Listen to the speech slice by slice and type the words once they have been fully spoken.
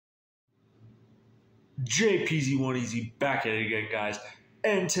JPZ1EZ back at it again, guys.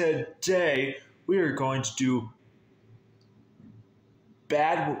 And today we are going to do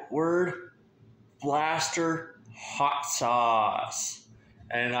Bad Word Blaster Hot Sauce.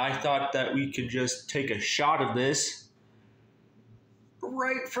 And I thought that we could just take a shot of this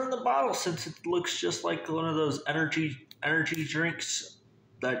right from the bottle, since it looks just like one of those energy drinks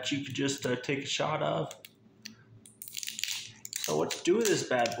that you could just take a shot of. So let's do this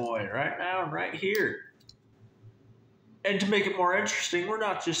bad boy right now and right here. And to make it more interesting, we're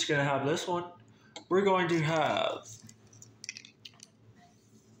not just going to have this one. We're going to have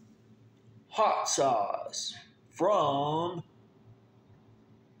hot sauce from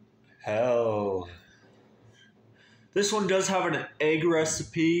Hell. This one does have an egg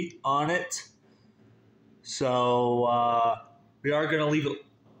recipe on it. So we are going to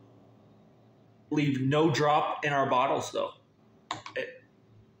leave no drop in our bottles though.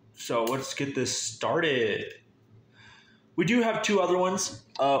 So let's get this started. We do have two other ones.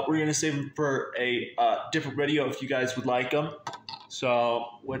 We're going to save them for a different video if you guys would like them. So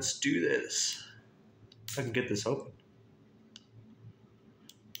let's do this. If I can get this open.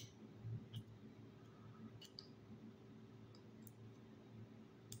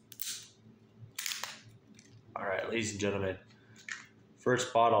 All right, ladies and gentlemen.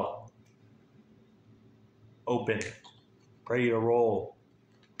 First bottle. Open. Ready to roll.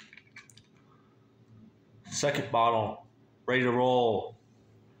 Second bottle. Ready to roll.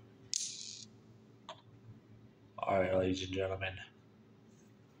 All right, ladies and gentlemen.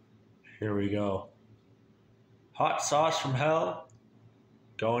 Here we go. Hot sauce from Hell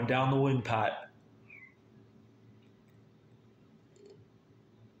going down the windpipe.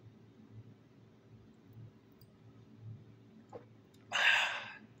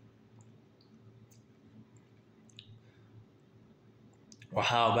 Well,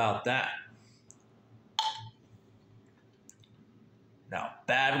 how about that? Now,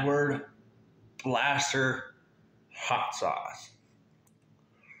 Bad Word Blaster Hot Sauce.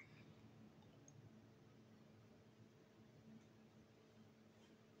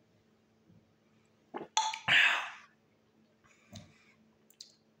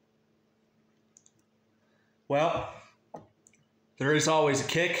 Well, there is always a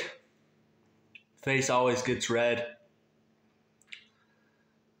kick. Face always gets red.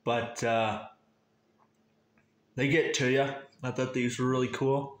 But they get to you. I thought these were really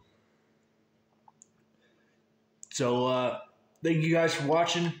cool. So thank you guys for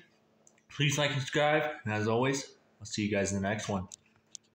watching. Please like and subscribe. And as always, I'll see you guys in the next one.